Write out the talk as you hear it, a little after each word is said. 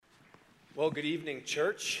Well, good evening,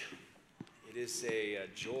 church. It is a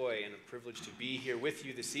joy and a privilege to be here with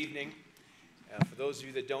you this evening. For those of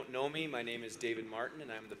you that don't know me, my name is David Martin, and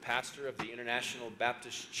I'm the pastor of the International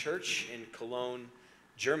Baptist Church in Cologne,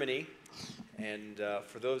 Germany. And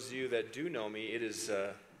for those of you that do know me, it is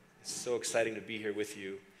so exciting to be here with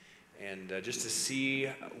you and just to see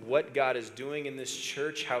what God is doing in this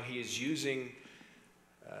church, how He is using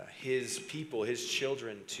His people, His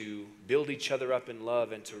children, to build each other up in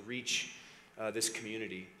love and to reach this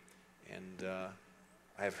community. And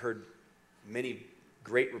I have heard many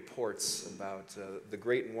great reports about the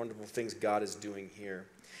great and wonderful things God is doing here.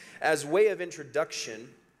 As way of introduction,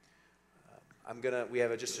 we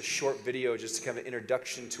have just a short video, just to kind of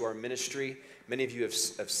introduction to our ministry. Many of you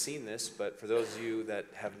have seen this, but for those of you that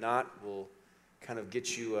have not, we'll kind of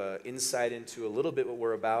get you insight into a little bit what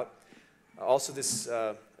we're about. Also, this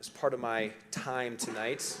is part of my time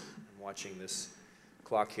tonight. I'm watching this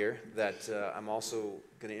clock here, that I'm also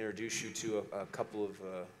going to introduce you to a couple of,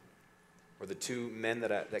 or the two men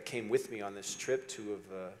that came with me on this trip, two of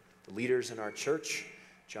the leaders in our church,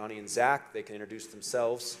 Johnny and Zach. They can introduce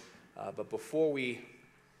themselves. But before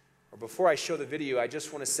I show the video, I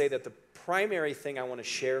just want to say that the primary thing I want to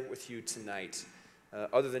share with you tonight,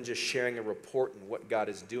 other than just sharing a report and what God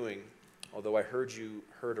is doing, although I heard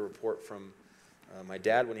a report from my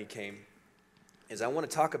dad when he came, is I want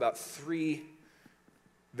to talk about three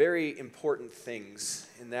very important things,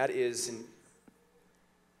 and that is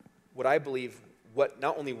what I believe, what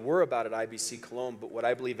not only we're about at IBC Cologne, but what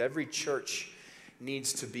I believe every church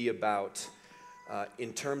needs to be about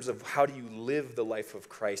in terms of how do you live the life of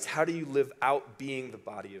Christ? How do you live out being the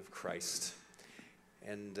body of Christ?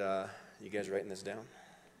 And you guys writing this down?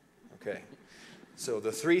 Okay. So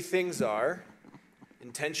the three things are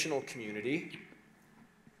intentional community,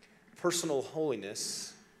 personal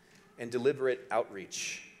holiness, and deliberate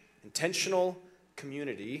outreach. Intentional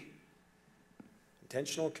community,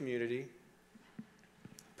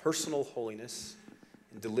 personal holiness,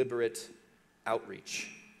 and deliberate outreach.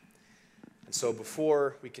 And so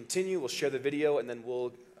before we continue, we'll share the video, and then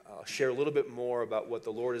we'll share a little bit more about what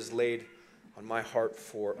the Lord has laid on my heart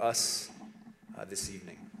for us this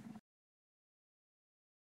evening.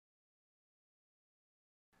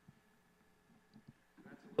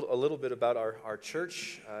 A little bit about our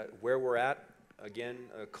church, where we're at. Again,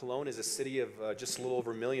 Cologne is a city of just a little over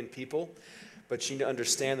 1 million people, but you need to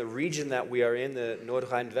understand the region that we are in, the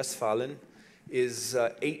Nordrhein-Westfalen, is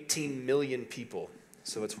 18 million people.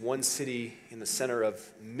 So it's one city in the center of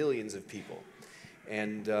millions of people.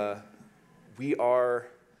 And we are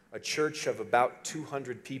a church of about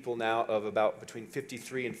 200 people now, of about between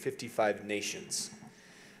 53 and 55 nations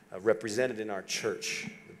represented in our church.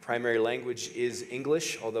 The primary language is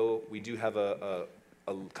English, although we do have a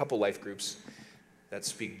couple life groups that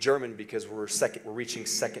speak German, because we're reaching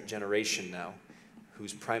second generation now,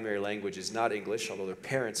 whose primary language is not English, although their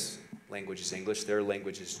parents' language is English, their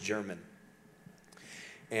language is German.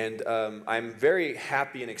 And I'm very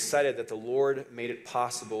happy and excited that the Lord made it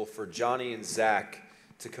possible for Johnny and Zach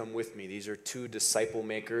to come with me. These are two disciple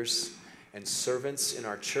makers and servants in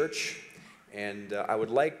our church, and I would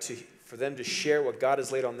like for them to share what God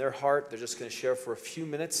has laid on their heart. They're just going to share for a few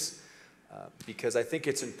minutes, because I think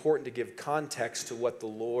it's important to give context to what the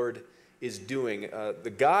Lord is doing.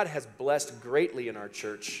 God has blessed greatly in our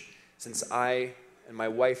church since I and my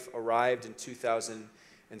wife arrived in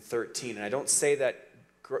 2013. And I don't say that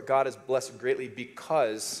God has blessed greatly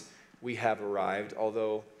because we have arrived,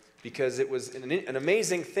 although because it was an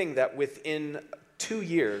amazing thing that within 2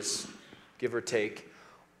 years, give or take,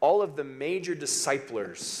 all of the major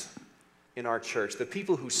disciplers in our church, the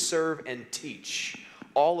people who serve and teach,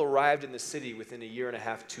 all arrived in the city within 1.5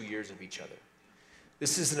 years, 2 years of each other.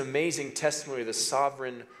 This is an amazing testimony of the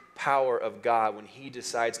sovereign power of God when He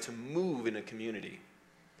decides to move in a community.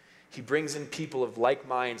 He brings in people of like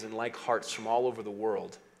minds and like hearts from all over the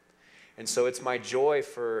world. And so it's my joy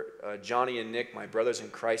for Johnny and Nick, my brothers in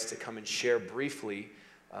Christ, to come and share briefly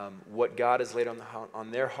what God has laid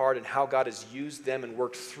on their heart and how God has used them and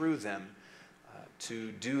worked through them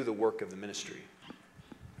to do the work of the ministry.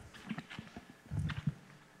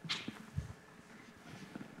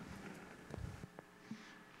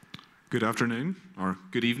 Good afternoon, or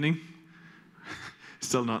good evening.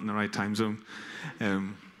 Still not in the right time zone.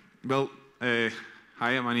 Hi,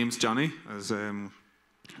 my name's Johnny. As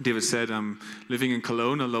David said, I'm living in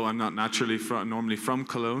Cologne, although I'm not naturally normally from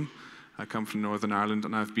Cologne. I come from Northern Ireland,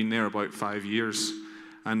 and I've been there about 5 years.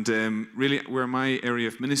 And really, where my area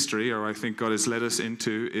of ministry, or I think God has led us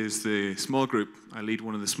into, is the small group. I lead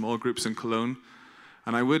one of the small groups in Cologne.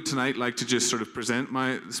 And I would tonight like to just sort of present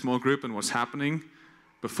my small group and what's happening,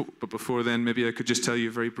 before then, maybe I could just tell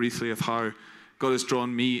you very briefly of how God has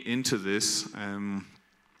drawn me into this.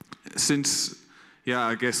 Since,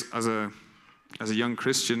 I guess as a young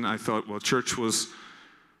Christian, I thought, well, church was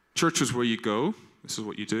where you go. This is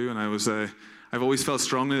what you do. And I've always felt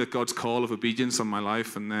strongly that God's call of obedience on my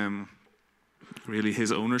life, and really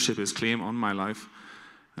His ownership, His claim on my life.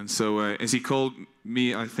 And so as He called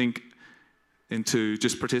me, I think, into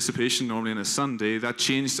just participation normally on a Sunday, that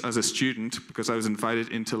changed as a student because I was invited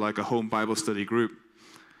into like a home Bible study group.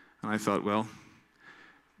 And I thought, well,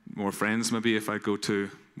 more friends maybe if I go to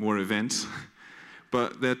more events.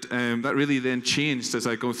 But that really then changed as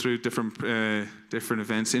I go through different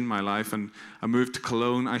events in my life. And I moved to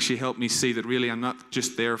Cologne actually helped me see that really I'm not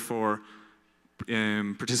just there for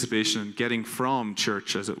participation and getting from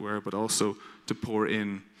church, as it were, but also to pour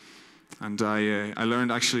in. And I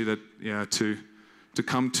learned actually that, to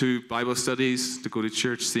come to Bible studies, to go to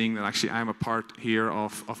church, seeing that actually I'm a part here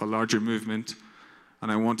of a larger movement.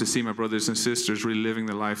 And I want to see my brothers and sisters really living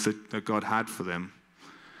the life that God had for them.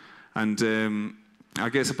 And I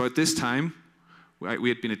guess about this time, we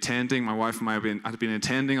had been attending, my wife and I had been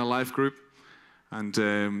attending a life group. And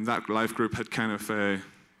that life group had kind of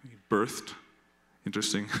birthed.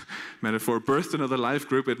 Interesting metaphor. Birthed another life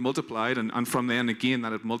group, it multiplied, and from then again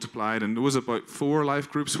that had multiplied. And there was about 4 life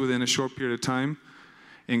groups within a short period of time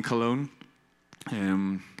in Cologne.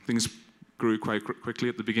 Things grew quite quickly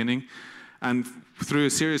at the beginning. And through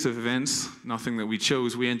a series of events, nothing that we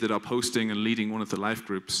chose, we ended up hosting and leading one of the life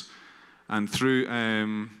groups. And through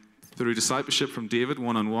discipleship from David,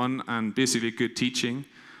 one-on-one, and basically good teaching,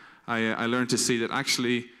 I learned to see that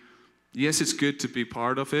actually, yes, it's good to be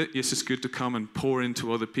part of it. Yes, it's good to come and pour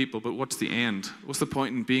into other people. But what's the end? What's the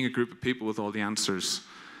point in being a group of people with all the answers,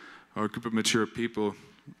 or a group of mature people?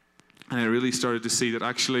 And I really started to see that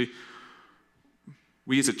actually,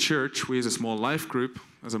 we as a church, we as a small life group,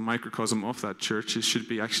 as a microcosm of that church, it should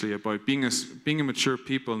be actually about being a mature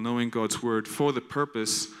people, knowing God's word for the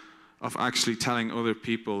purpose of actually telling other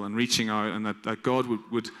people and reaching out, and that God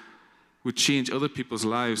would change other people's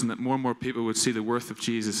lives, and that more and more people would see the worth of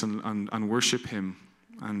Jesus and worship Him.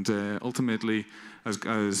 And ultimately, as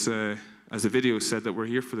the video said, that we're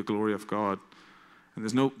here for the glory of God. And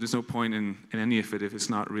there's no point in any of it if it's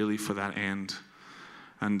not really for that end.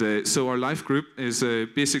 And so our life group is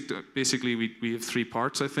basically we have 3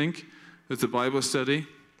 parts, I think. There's the Bible study.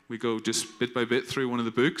 We go just bit by bit through one of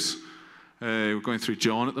the books. We're going through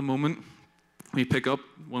John at the moment. We pick up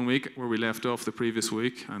one week where we left off the previous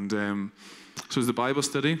week. And so there's the Bible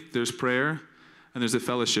study, there's prayer, and there's the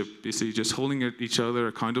fellowship. Basically just holding each other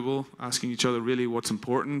accountable, asking each other really what's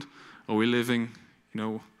important. Are we living,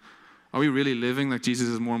 are we really living like Jesus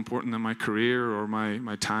is more important than my career or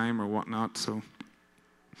my time or whatnot? So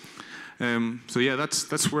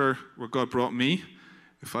that's where God brought me.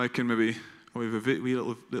 If I can maybe,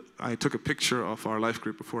 I took a picture of our life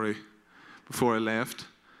group before I left.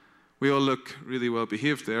 We all look really well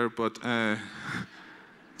behaved there, but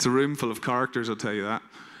it's a room full of characters, I'll tell you that.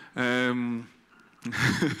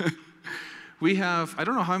 We have, I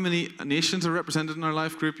don't know how many nations are represented in our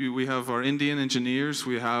life group. We have our Indian engineers.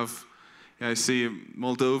 We have, I see a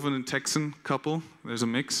Moldovan and Texan couple. There's a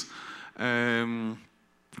mix.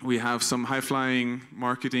 We have some high-flying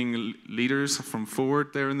marketing leaders from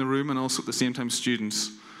Ford there in the room, and also at the same time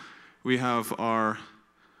students. We have our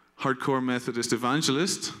hardcore Methodist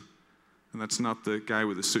evangelist, and that's not the guy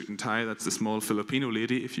with the suit and tie, that's the small Filipino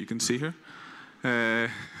lady, if you can see her.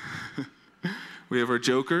 We have our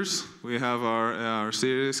jokers, we have our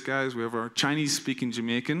serious guys, we have our Chinese-speaking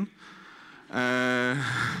Jamaican.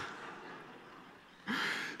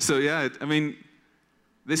 So yeah, I mean,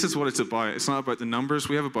 this is what it's about. It's not about the numbers.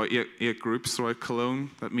 We have about eight groups throughout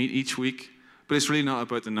Cologne that meet each week, but it's really not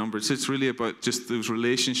about the numbers. It's really about just those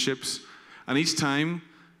relationships. And each time,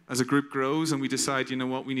 as a group grows and we decide, you know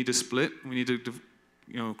what, we need to split, we need to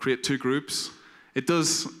create 2 groups, it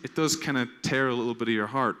does kind of tear a little bit of your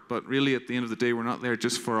heart. But really, at the end of the day, we're not there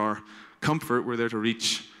just for our comfort. We're there to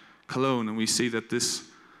reach Cologne, and we see that this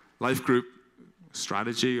life group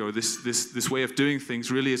strategy or this way of doing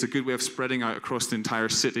things really is a good way of spreading out across the entire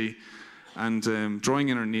city and drawing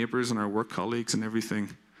in our neighbors and our work colleagues and everything.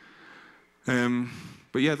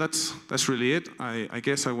 But yeah, that's really it. I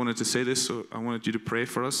guess I wanted to say this, so I wanted you to pray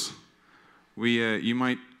for us. You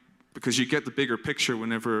might, because you get the bigger picture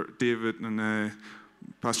whenever David and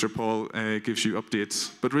Pastor Paul gives you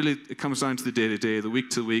updates. But really, it comes down to the day-to-day, the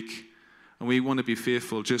week-to-week, and we want to be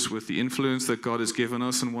faithful just with the influence that God has given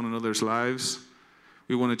us in one another's lives.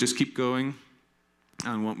 We want to just keep going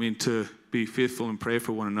and want me to be faithful and pray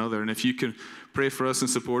for one another. And if you can pray for us and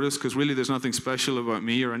support us, because really there's nothing special about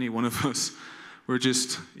me or any one of us, we're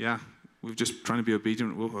just, yeah, we're just trying to be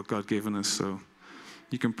obedient with what God given us. So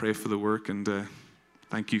you can pray for the work, and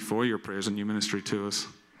thank you for your prayers and your ministry to us.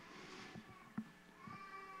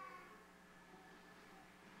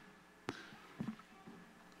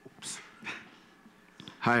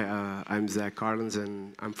 Hi, I'm Zach Carlins,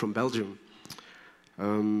 and I'm from Belgium.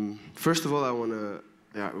 First of all, I want to,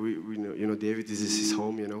 yeah, we know, David, this is his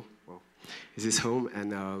home, Well, it's his home,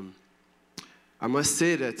 and I must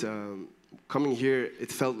say that coming here,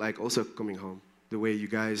 it felt like also coming home. The way you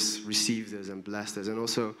guys received us and blessed us, and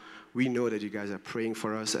also we know that you guys are praying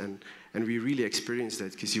for us, and we really experienced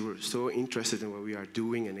that because you were so interested in what we are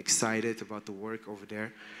doing and excited about the work over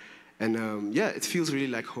there, and yeah, it feels really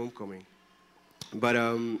like homecoming. But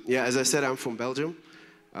yeah, as I said, I'm from Belgium.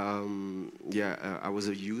 I was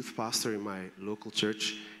a youth pastor in my local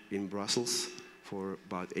church in Brussels for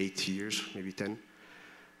about 8 years, maybe 10.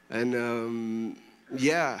 And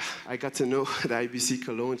yeah, I got to know the IBC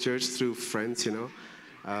Cologne Church through friends,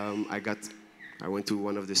 I went to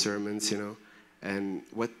one of the sermons, and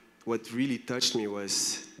what really touched me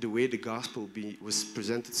was the way the gospel was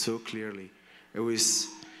presented so clearly. It was,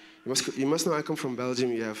 you must know I come from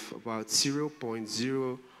Belgium. You have about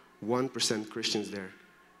 0.01% Christians there.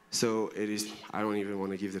 So it is, I don't even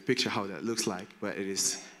want to give the picture how that looks like, but it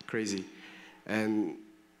is crazy. And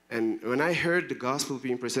when I heard the gospel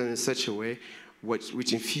being presented in such a way,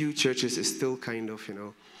 which in few churches is still kind of,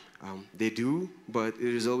 they do, but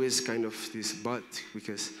it is always kind of this but,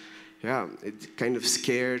 because, yeah, it kind of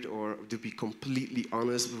scared, or to be completely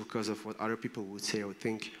honest, because of what other people would say or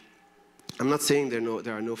think. I'm not saying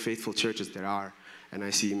there are no faithful churches. There are, and I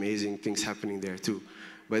see amazing things happening there too.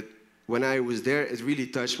 But when I was there, it really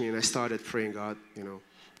touched me, and I started praying, God,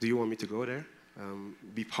 do you want me to go there,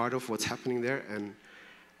 be part of what's happening there?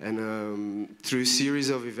 And through a series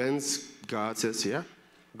of events, God says, yeah,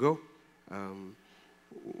 go.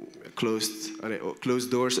 Closed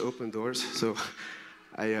doors, open doors. So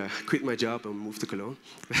I quit my job and moved to Cologne.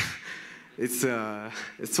 It's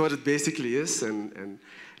what it basically is, and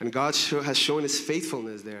God has shown His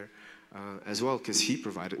faithfulness there as well, because He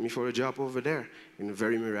provided me for a job over there in a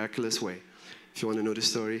very miraculous way. If you want to know the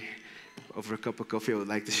story over a cup of coffee, I would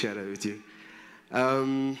like to share that with you.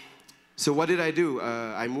 So what did I do?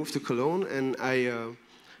 I moved to Cologne, and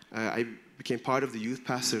I became part of the youth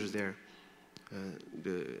pastors there.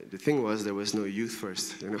 The thing was, there was no youth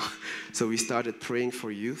first, So we started praying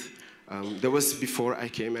for youth. That was before I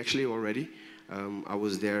came, actually, already. I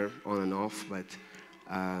was there on and off, but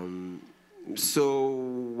so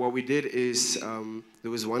what we did is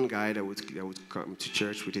there was one guy that would come to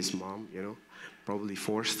church with his mom, probably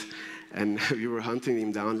forced, and we were hunting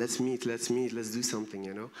him down. Let's meet, let's do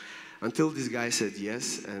something, Until this guy said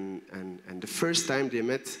yes, and the first time they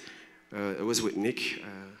met, it was with Nick,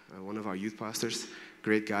 one of our youth pastors,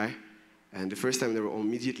 great guy. And the first time there were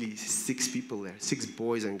immediately 6 people there, 6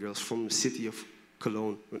 boys and girls from the city of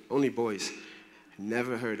Cologne, only boys,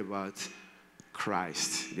 never heard about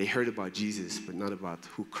Christ. They heard about Jesus, but not about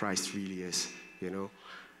who Christ really is,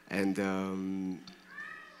 And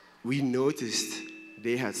we noticed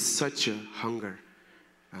they had such a hunger.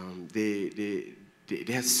 They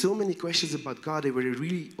had so many questions about God. They were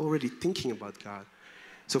really already thinking about God.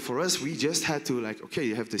 So for us, we just had to okay,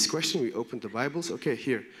 you have this question. We opened the Bibles. Okay,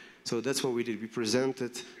 here. So that's what we did. We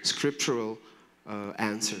presented scriptural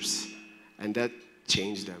answers, and that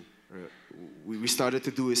changed them. We started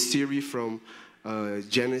to do a series from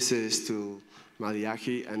Genesis to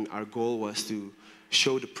Malachi, and our goal was to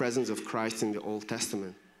show the presence of Christ in the Old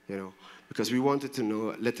Testament, because we wanted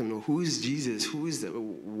to let them know who is Jesus,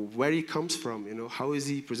 where He comes from, how is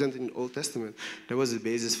He presented in the Old Testament. That was the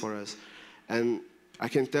basis for us. And I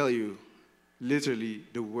can tell you, literally,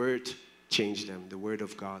 the Word changed them. The Word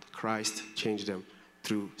of God, Christ, changed them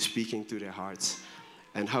through speaking to their hearts.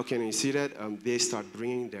 And how can you see that? They start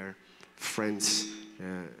bringing their friends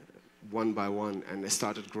one by one, and they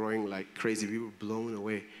started growing like crazy. We were blown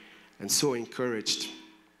away and so encouraged.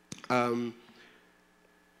 And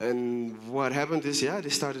what happened is, they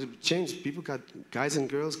started to change. Guys and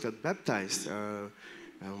girls got baptized.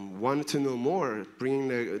 Wanted to know more, bringing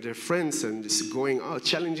their friends and just going out,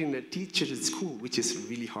 challenging their teachers at school, which is a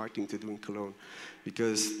really hard thing to do in Cologne,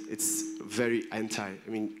 because it's very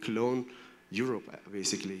Cologne, Europe,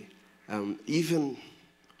 basically. Even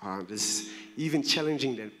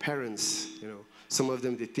challenging their parents, Some of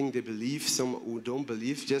them, they think they believe, some who don't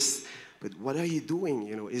believe, but what are you doing?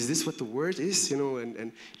 Is this what the word is?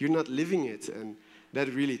 And you're not living it. And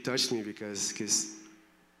that really touched me, because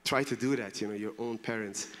try to do that, your own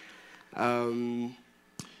parents.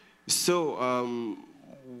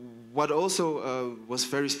 What also was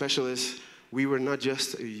very special is we were not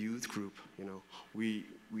just a youth group, you know. We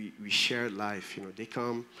shared life, you know. They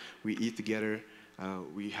come, we eat together,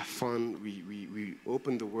 we have fun, we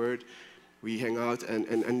open the Word, we hang out,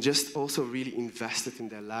 and just also really invested in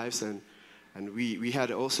their lives. And we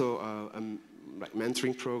had also a like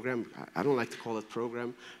mentoring program. I don't like to call it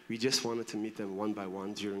program. We just wanted to meet them one by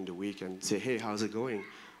one during the week and say, hey, how's it going?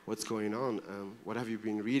 What's going on? What have you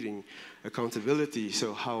been reading? Accountability.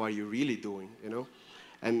 So how are you really doing? You know,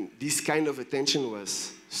 and this kind of attention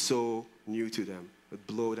was so new to them. It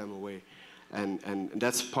blew them away, and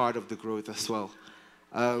that's part of the growth as well.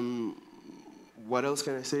 What else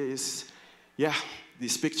can I say is, yeah,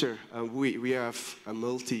 this picture. We have a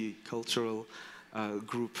multicultural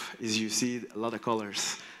group, as you see, a lot of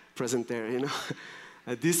colors present there. You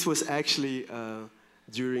know, this was actually.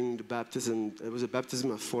 During the baptism, it was a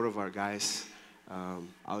baptism of 4 of our guys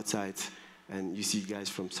outside. And you see guys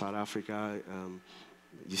from South Africa.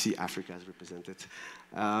 You see Africa is represented.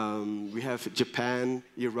 We have Japan,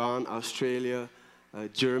 Iran, Australia,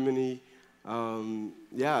 Germany,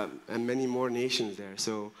 yeah, and many more nations there.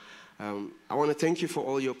 So I want to thank you for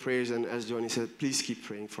all your prayers. And as Johnny said, please keep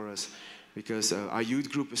praying for us. Because our youth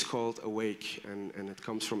group is called Awake. And it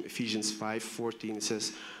comes from Ephesians 5:14. It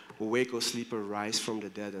says, awake, O sleeper, rise from the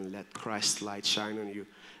dead and let Christ's light shine on you.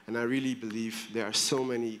 And I really believe there are so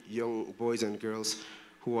many young boys and girls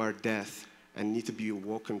who are dead and need to be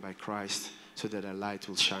awoken by Christ so that a light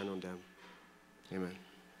will shine on them. Amen.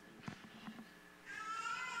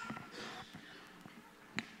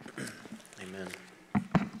 Amen.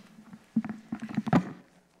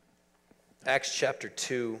 Acts chapter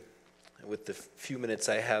 2, with the few minutes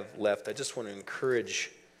I have left, I just want to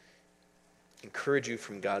encourage you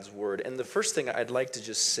from God's word. And the first thing I'd like to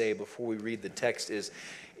just say before we read the text is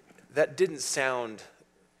that didn't sound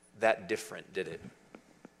that different, did it?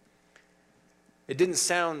 It didn't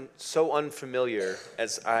sound so unfamiliar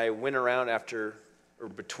as I went around after or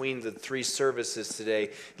between the 3 services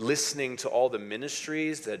today, listening to all the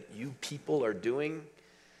ministries that you people are doing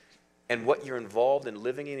and what you're involved in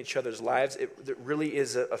living in each other's lives. There really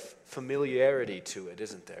is a familiarity to it,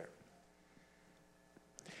 isn't there?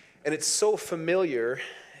 And it's so familiar,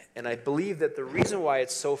 and I believe that the reason why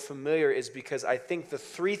it's so familiar is because I think the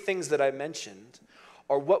 3 things that I mentioned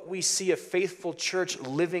are what we see a faithful church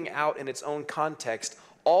living out in its own context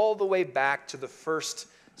all the way back to the first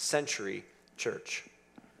century church.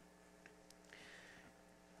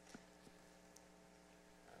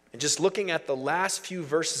 And just looking at the last few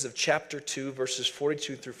verses of chapter 2, verses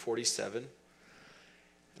 42 through 47,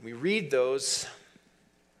 we read those.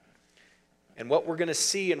 And what we're going to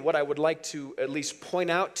see, and what I would like to at least point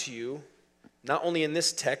out to you, not only in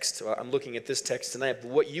this text, I'm looking at this text tonight,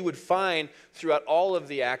 but what you would find throughout all of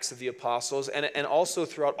the Acts of the Apostles and also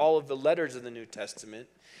throughout all of the letters of the New Testament,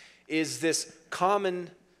 is this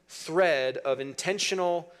common thread of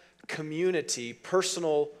intentional community,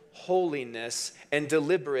 personal holiness, and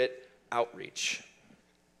deliberate outreach.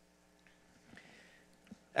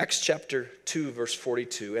 Acts chapter 2, verse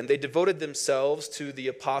 42, and they devoted themselves to the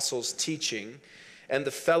apostles' teaching and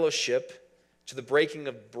the fellowship, to the breaking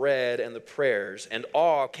of bread and the prayers. And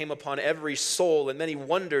awe came upon every soul, and many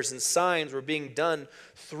wonders and signs were being done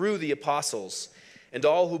through the apostles. And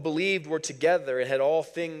all who believed were together and had all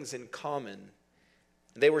things in common.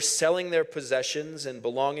 They were selling their possessions and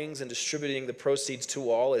belongings and distributing the proceeds to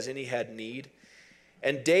all as any had need.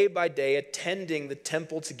 And day by day attending the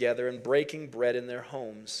temple together and breaking bread in their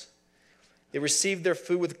homes. They received their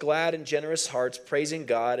food with glad and generous hearts, praising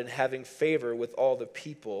God and having favor with all the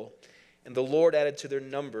people. And the Lord added to their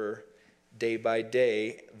number day by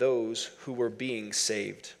day those who were being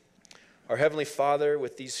saved. Our Heavenly Father,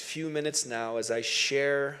 with these few minutes now, as I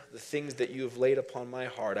share the things that you have laid upon my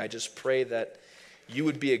heart, I just pray that you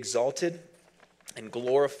would be exalted and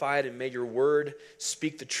glorified, and may your word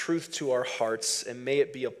speak the truth to our hearts, and may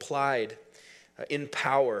it be applied in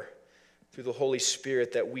power through the Holy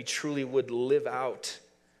Spirit, that we truly would live out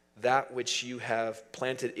that which you have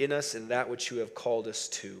planted in us and that which you have called us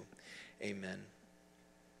to. Amen.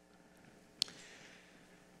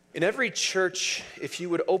 In every church, if you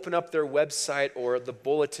would open up their website or the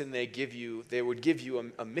bulletin they give you, they would give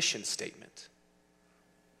you a mission statement.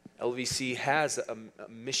 LVC has a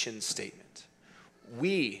mission statement.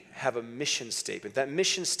 We have a mission statement. That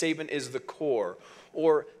mission statement is the core.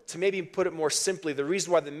 Or to maybe put it more simply, the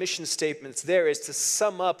reason why the mission statement's there is to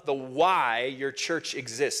sum up the why your church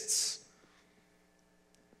exists.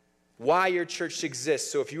 Why your church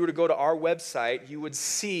exists. So if you were to go to our website, you would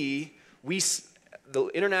see the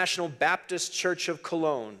International Baptist Church of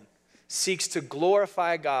Cologne seeks to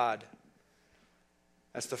glorify God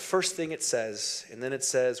That's the first thing it says. And then it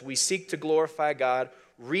says, we seek to glorify God,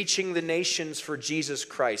 reaching the nations for Jesus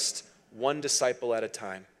Christ, one disciple at a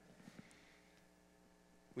time.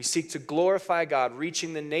 We seek to glorify God,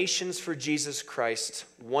 reaching the nations for Jesus Christ,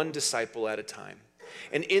 one disciple at a time.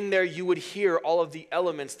 And in there you would hear all of the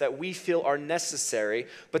elements that we feel are necessary,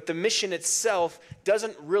 but the mission itself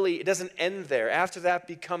doesn't end there. After that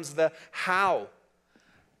becomes the how.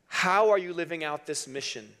 How are you living out this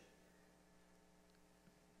mission?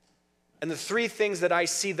 And the three things that I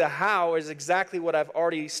see the how is exactly what I've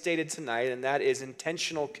already stated tonight, and that is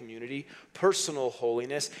intentional community, personal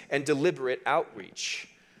holiness, and deliberate outreach.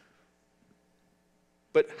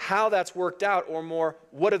 But how that's worked out, or more,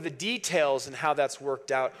 what are the details and how that's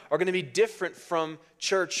worked out, are going to be different from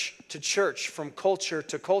church to church, from culture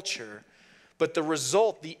to culture. But the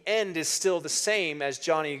result, the end, is still the same, as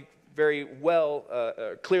Johnny very well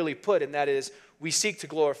clearly put, and that is we seek to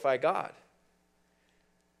glorify God.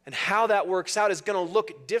 And how that works out is going to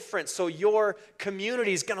look different. So your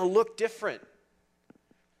community is going to look different.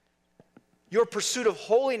 Your pursuit of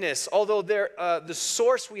holiness, although the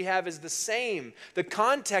source we have is the same, the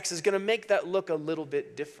context is going to make that look a little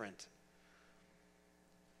bit different.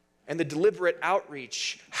 And the deliberate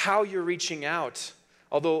outreach, how you're reaching out,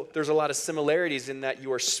 although there's a lot of similarities in that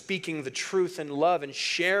you are speaking the truth in love and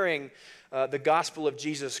sharing the gospel of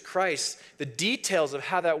Jesus Christ, the details of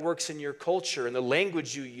how that works in your culture and the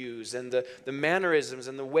language you use and the mannerisms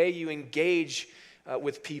and the way you engage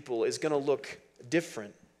with people is going to look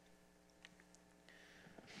different.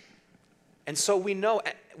 And so we know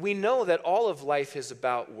that all of life is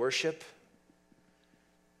about worship.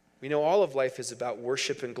 We know all of life is about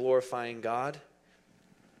worship and glorifying God.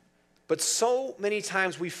 But so many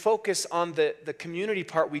times we focus on the community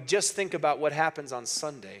part, we just think about what happens on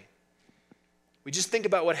Sunday. We just think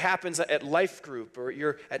about what happens at life group, or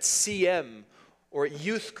you're at CM, or at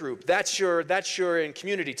youth group. That's your in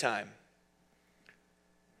community time.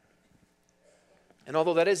 And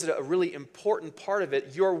although that is a really important part of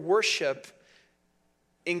it, your worship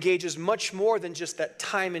engages much more than just that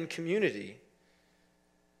time in community.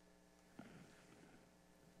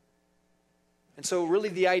 And so really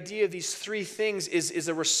the idea of these three things is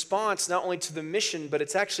a response not only to the mission, but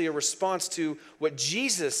it's actually a response to what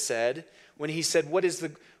Jesus said when he said, what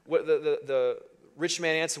the rich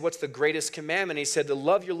man answered, what's the greatest commandment? He said, to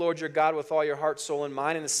love your Lord your God with all your heart, soul, and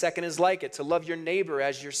mind. And the second is like it, to love your neighbor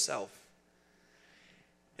as yourself.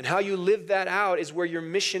 And how you live that out is where your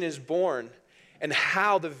mission is born. And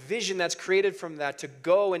how the vision that's created from that to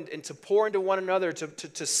go and to pour into one another, to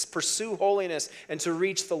pursue holiness and to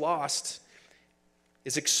reach the lost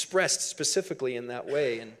is expressed specifically in that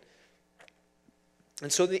way.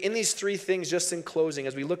 And so in these three things, just in closing,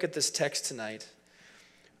 as we look at this text tonight,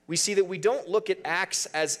 we see that we don't look at Acts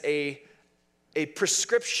as a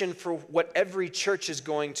prescription for what every church is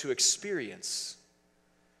going to experience.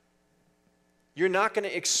 You're not going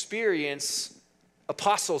to experience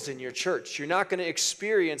apostles in your church. You're not going to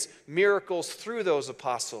experience miracles through those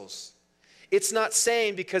apostles. It's not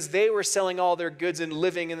saying because they were selling all their goods and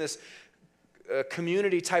living in this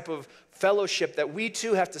community type of fellowship that we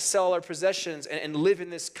too have to sell our possessions and live in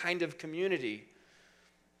this kind of community.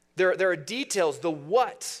 There are details, the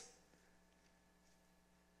what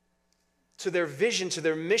to their vision, to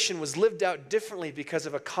their mission was lived out differently because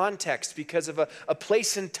of a context, because of a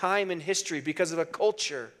place and time in history, because of a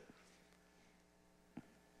culture.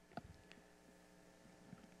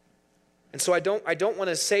 And so I don't want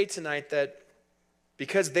to say tonight that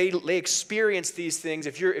because they experience these things,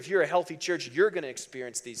 if you're a healthy church, you're going to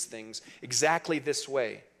experience these things exactly this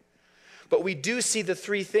way. But we do see the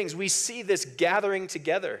three things. We see this gathering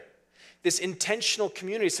together, this intentional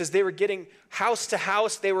community. It says they were getting house to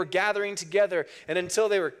house, they were gathering together, and until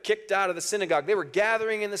they were kicked out of the synagogue, they were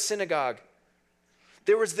gathering in the synagogue.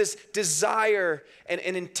 There was this desire and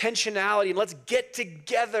intentionality, and let's get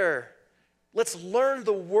together. Let's learn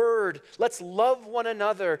the word. Let's love one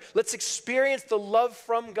another. Let's experience the love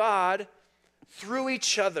from God through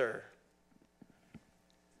each other.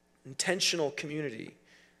 Intentional community.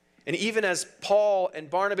 And even as Paul and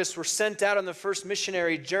Barnabas were sent out on the first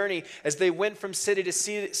missionary journey, as they went from city to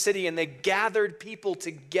city and they gathered people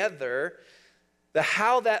together, the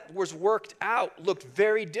how that was worked out looked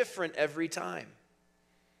very different every time.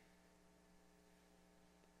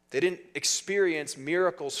 They didn't experience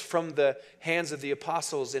miracles from the hands of the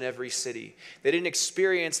apostles in every city. They didn't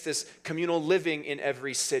experience this communal living in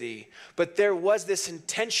every city. But there was this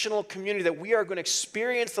intentional community that we are going to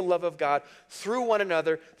experience the love of God through one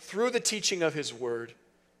another, through the teaching of his word.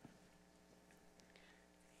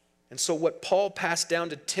 And so what Paul passed down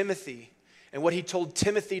to Timothy And what he told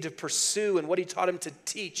Timothy to pursue and what he taught him to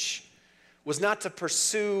teach was not to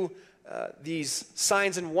pursue these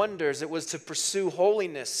signs and wonders. It was to pursue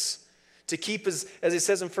holiness, to keep, as it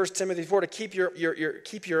says in 1 Timothy 4, to keep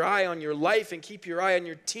your eye on your life and keep your eye on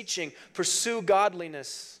your teaching. Pursue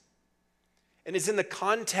godliness. And it's in the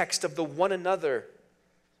context of the one another.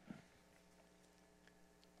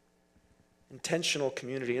 Intentional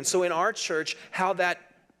community. And so in our church, how that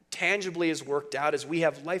tangibly is worked out is we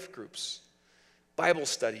have life groups, Bible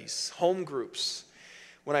studies, home groups.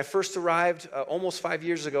 When I first arrived almost 5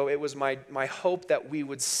 years ago, it was my hope that we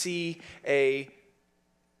would see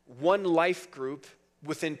one life group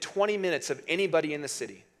within 20 minutes of anybody in the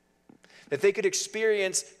city. That they could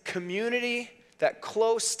experience community, that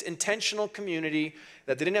close, intentional community,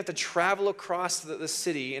 that they didn't have to travel across the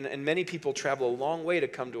city, and many people travel a long way to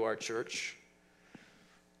come to our church.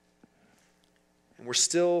 And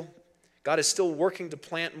God is still working to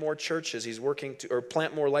plant more churches. He's working to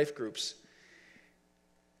plant more life groups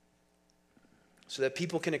so that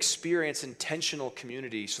people can experience intentional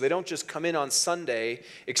community. So they don't just come in on Sunday,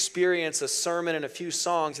 experience a sermon and a few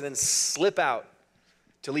songs, and then slip out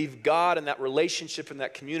to leave God and that relationship and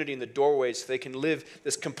that community in the doorway so they can live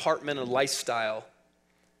this compartmented lifestyle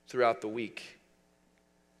throughout the week.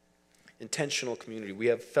 Intentional community. We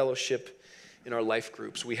have fellowship in our life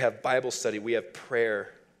groups. We have Bible study. We have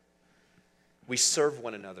prayer. We serve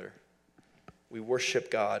one another. We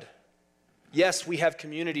worship God. Yes, we have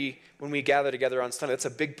community when we gather together on Sunday. That's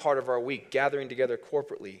a big part of our week, gathering together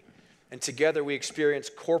corporately. And together we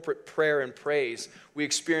experience corporate prayer and praise. We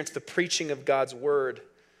experience the preaching of God's word,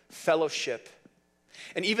 fellowship.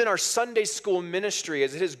 And even our Sunday school ministry,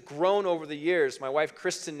 as it has grown over the years, my wife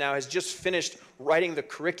Kristen now has just finished writing the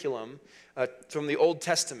curriculum from the Old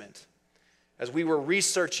Testament. As we were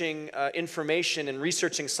researching information and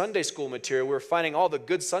researching Sunday school material, we were finding all the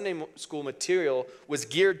good Sunday school material was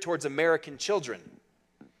geared towards American children.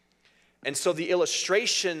 And so the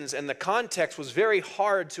illustrations and the context was very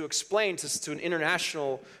hard to explain to an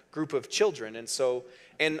international group of children.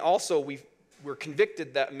 And also we were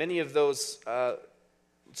convicted that many of those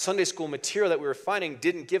Sunday school material that we were finding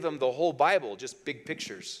didn't give them the whole Bible, just big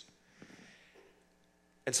pictures.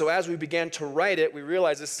 And so as we began to write it, we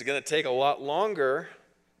realized this is going to take a lot longer.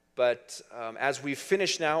 But as we've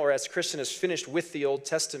finished now, or as Kristen has finished with the Old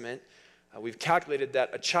Testament, we've calculated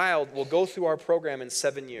that a child will go through our program in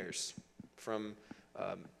 7 years, from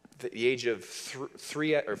the age of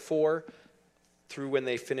 3 or 4 through when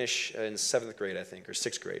they finish in 7th grade, I think, or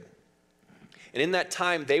 6th grade. And in that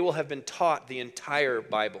time, they will have been taught the entire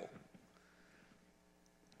Bible.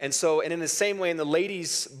 And in the same way, in the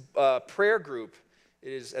ladies' prayer group,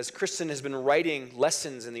 it is, as Kristen has been writing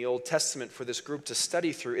lessons in the Old Testament for this group to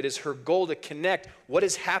study through, it is her goal to connect what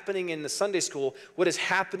is happening in the Sunday school, what is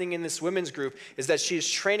happening in this women's group, is that she is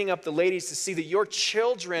training up the ladies to see that your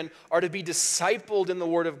children are to be discipled in the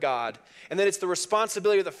Word of God, and that it's the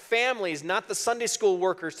responsibility of the families, not the Sunday school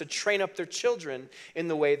workers, to train up their children in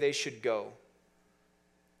the way they should go.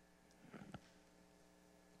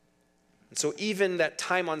 And so even that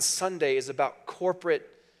time on Sunday is about corporate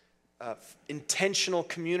intentional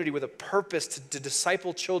community with a purpose to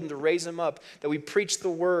disciple children, to raise them up, that we preach the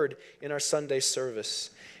word in our Sunday service,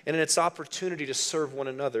 and in its opportunity to serve one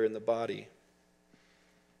another in the body.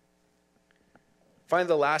 Finally,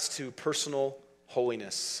 the last two, personal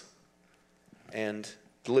holiness and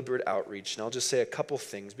deliberate outreach. And I'll just say a couple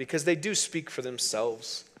things because they do speak for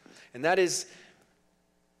themselves. And that is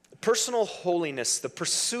personal holiness, the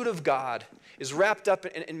pursuit of God, is wrapped up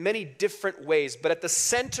in many different ways, but at the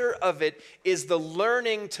center of it is the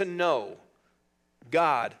learning to know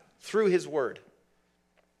God through His Word.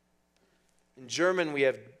 In German, we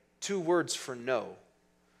have two words for know,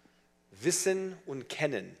 wissen und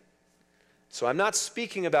kennen. So I'm not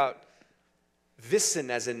speaking about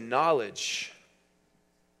wissen as in knowledge,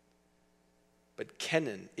 but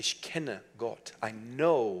kennen, ich kenne Gott. I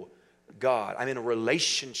know God. I'm in a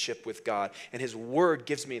relationship with God, and His Word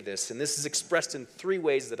gives me this. And this is expressed in three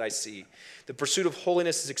ways that I see. The pursuit of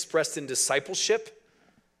holiness is expressed in discipleship,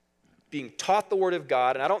 being taught the Word of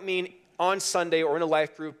God, and I don't mean on Sunday or in a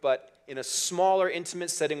life group, but in a smaller,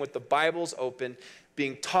 intimate setting with the Bibles open,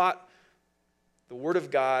 being taught the Word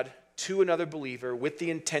of God to another believer with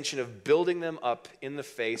the intention of building them up in the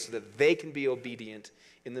faith so that they can be obedient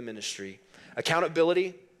in the ministry.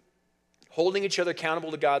 Accountability, holding each other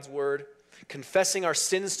accountable to God's word, confessing our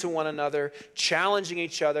sins to one another, challenging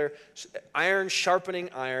each other, iron sharpening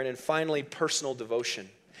iron, and finally, personal devotion.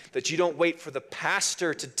 that you don't wait for the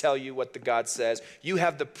pastor to tell you what the God says. You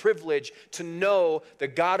have the privilege to know the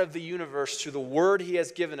God of the universe through the word he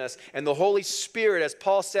has given us, and the Holy Spirit, as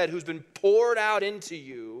Paul said, who's been poured out into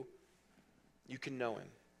you. You can know him.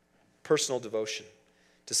 Personal devotion.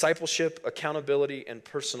 Discipleship, accountability, and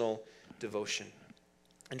personal devotion.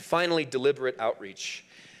 And finally, deliberate outreach.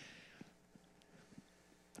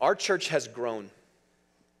 Our church has grown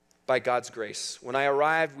by God's grace. When I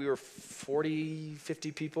arrived, we were 40,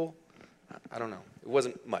 50 people. I don't know. It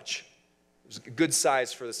wasn't much. It was a good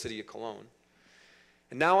size for the city of Cologne.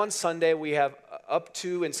 And now on Sunday, we have up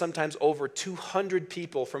to and sometimes over 200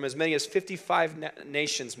 people from as many as 55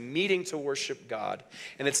 nations meeting to worship God.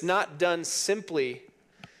 And it's not done simply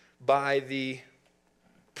by the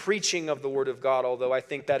preaching of the Word of God, although I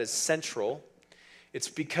think that is central. It's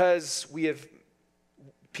because we have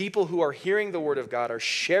people who are hearing the Word of God, are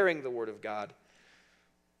sharing the Word of God.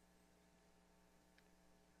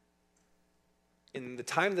 In the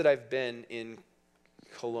time that I've been in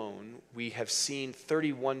Cologne, we have seen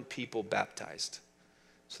 31 people baptized.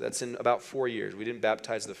 So that's in about 4 years. We didn't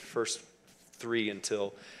baptize the first 3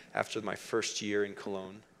 until after my first year in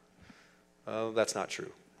Cologne. That's not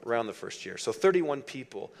true. Around the first year. So 31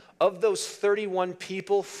 people. Of those 31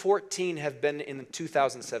 people, 14 have been in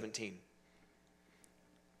 2017.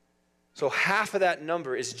 So half of that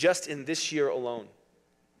number is just in this year alone.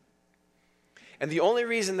 And the only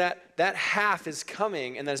reason that half is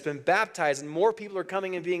coming and that has been baptized and more people are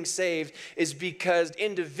coming and being saved is because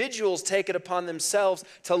individuals take it upon themselves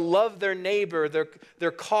to love their neighbor,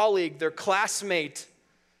 their colleague, their classmate,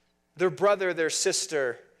 their brother, their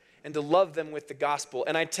sister, and to love them with the gospel.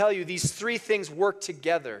 And I tell you, these 3 things work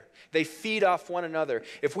together. They feed off one another.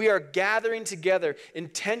 If we are gathering together,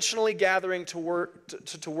 intentionally gathering to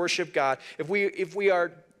worship God, if we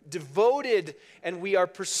are devoted and we are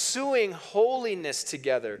pursuing holiness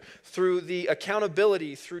together through the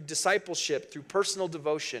accountability, through discipleship, through personal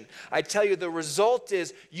devotion, I tell you, the result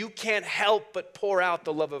is you can't help but pour out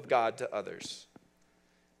the love of God to others.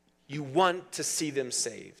 You want to see them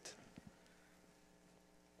saved.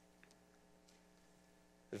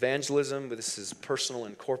 Evangelism, but this is personal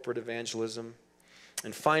and corporate evangelism.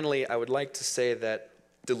 And finally, I would like to say that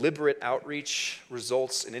deliberate outreach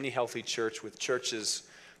results in any healthy church with churches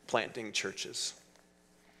planting churches.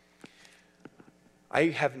 I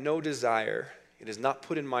have no desire, it is not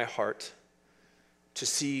put in my heart, to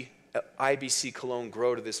see IBC Cologne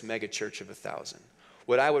grow to this mega church of 1,000.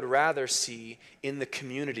 What I would rather see in the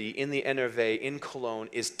community, in the NRV, in Cologne,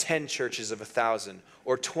 is 10 churches of 1,000,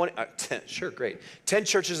 or 20, 10, sure, great, 10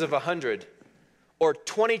 churches of 100, or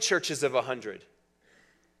 20 churches of 100.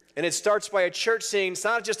 And it starts by a church saying it's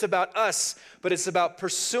not just about us, but it's about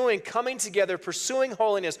pursuing, coming together, pursuing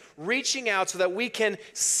holiness, reaching out so that we can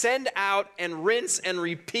send out and rinse and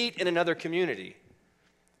repeat in another community.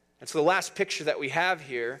 And so the last picture that we have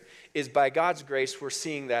here is, by God's grace, we're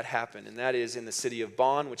seeing that happen. And that is in the city of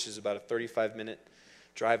Bonn, which is about a 35-minute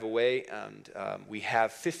drive away. And we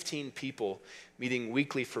have 15 people meeting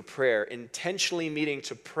weekly for prayer, intentionally meeting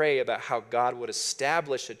to pray about how God would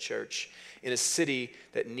establish a church in a city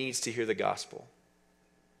that needs to hear the gospel.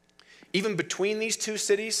 Even between these 2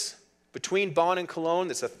 cities, between Bonn and Cologne,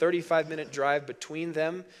 that's a 35-minute drive between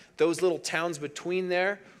them. Those little towns between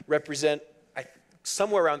there represent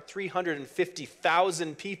somewhere around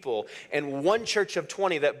 350,000 people, and one church of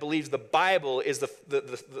 20 that believes the Bible is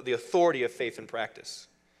the authority of faith and practice.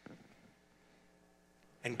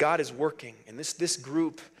 And God is working, and this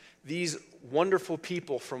group, these wonderful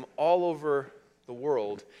people from all over the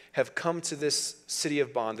world have come to this city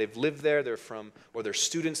of Bonn. They've lived there, they're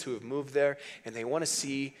students who have moved there, and they want to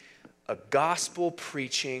see a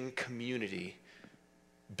gospel-preaching community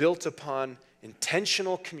built upon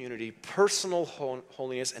intentional community, personal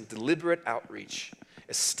holiness, and deliberate outreach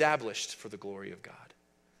established for the glory of God.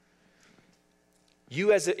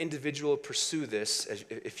 You as an individual pursue this.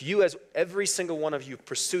 If you, as every single one of you,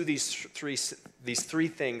 pursue these three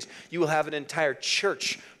things, you will have an entire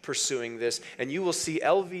church pursuing this, and you will see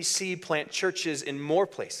LVC plant churches in more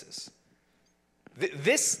places.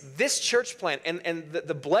 This church plant and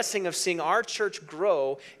the blessing of seeing our church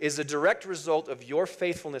grow is a direct result of your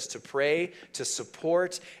faithfulness to pray, to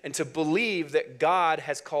support, and to believe that God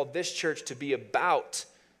has called this church to be about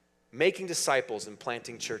making disciples and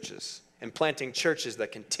planting churches that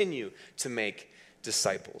continue to make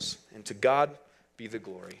disciples. And to God be the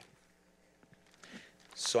glory.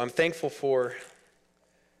 So I'm thankful for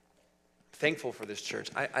this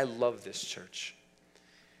church. I love this church.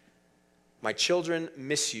 My children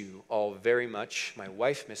miss you all very much. My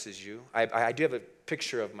wife misses you. I do have a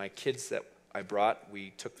picture of my kids that I brought. We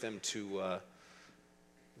took them to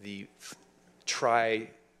the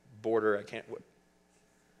tri-border, I can't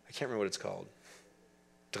remember what it's called.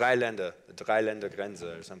 Dreiländer, the Dreiländer Grenze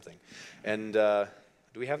or something. And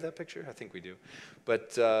do we have that picture? I think we do.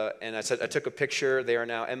 But, and I took a picture.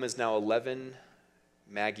 Emma's now 11.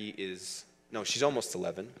 Maggie she's almost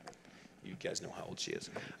 11. You guys know how old she is.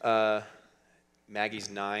 Maggie's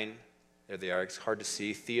 9. There they are. It's hard to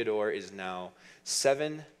see. Theodore is now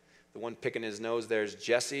 7. The one picking his nose there is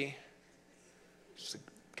Jesse. Just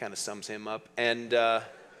kind of sums him up. And the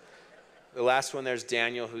last one there's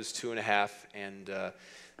Daniel, who's 2.5. And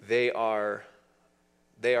they are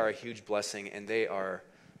a huge blessing, and they are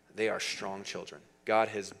strong children. God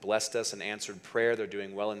has blessed us and answered prayer. They're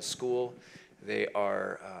doing well in school. They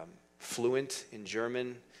are fluent in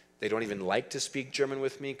German. They don't even like to speak German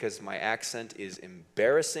with me because my accent is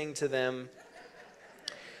embarrassing to them.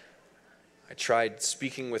 I tried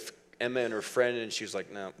speaking with Emma and her friend, and she was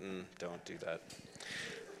like, no, don't do that.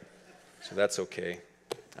 So that's okay.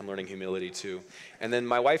 I'm learning humility too. And then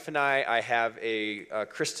my wife and I have a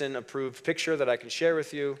Kristen-approved picture that I can share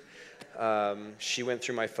with you. She went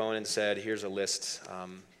through my phone and said, here's a list.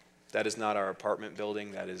 That is not our apartment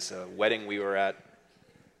building. That is a wedding we were at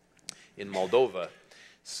in Moldova.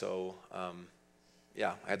 So, I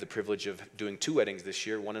had the privilege of doing 2 weddings this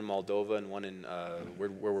year, one in Moldova and one in, where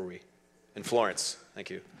were we? In Florence. Thank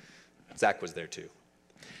you. Zach was there too.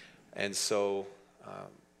 And so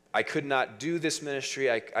I could not do this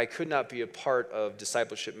ministry. I could not be a part of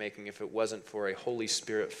discipleship making if it wasn't for a Holy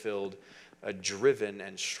Spirit-filled, a driven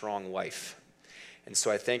and strong wife. And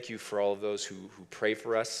so I thank you for all of those who pray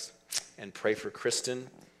for us and pray for Kristen.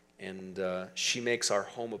 And she makes our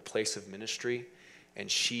home a place of ministry. And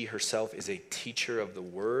she herself is a teacher of the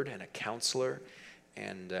word and a counselor.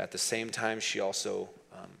 And at the same time, she also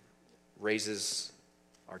raises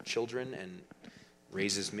our children and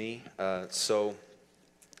raises me.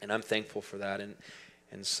 And I'm thankful for that.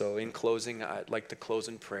 And so in closing, I'd like to close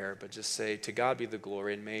in prayer, but just say, to God be the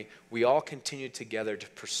glory, and may we all continue together to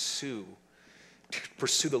pursue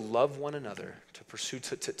to love one another, to pursue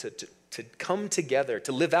to come together,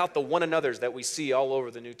 to live out the one another's that we see all over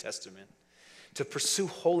the New Testament, to pursue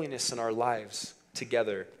holiness in our lives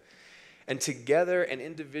together, and together and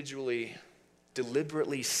individually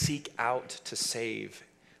deliberately seek out to save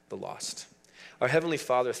the lost. Our Heavenly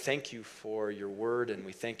Father, thank you for your word, and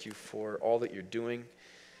we thank you for all that you're doing.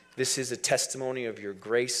 This is a testimony of your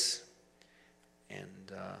grace,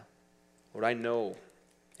 and Lord, I know,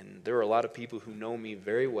 and there are a lot of people who know me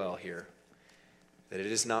very well here, that it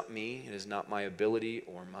is not me, it is not my ability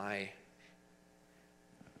or my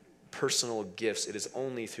personal gifts. It is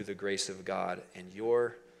only through the grace of God and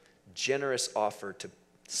your generous offer to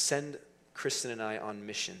send Kristen and I on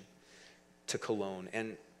mission to Cologne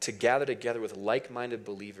and to gather together with like-minded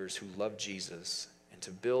believers who love Jesus and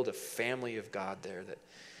to build a family of God there, that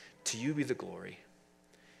to you be the glory.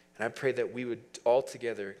 And I pray that we would all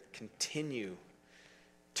together continue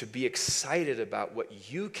to be excited about what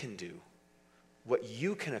you can do, what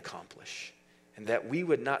you can accomplish, and that we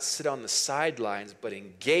would not sit on the sidelines but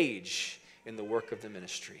engage in the work of the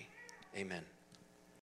ministry. Amen.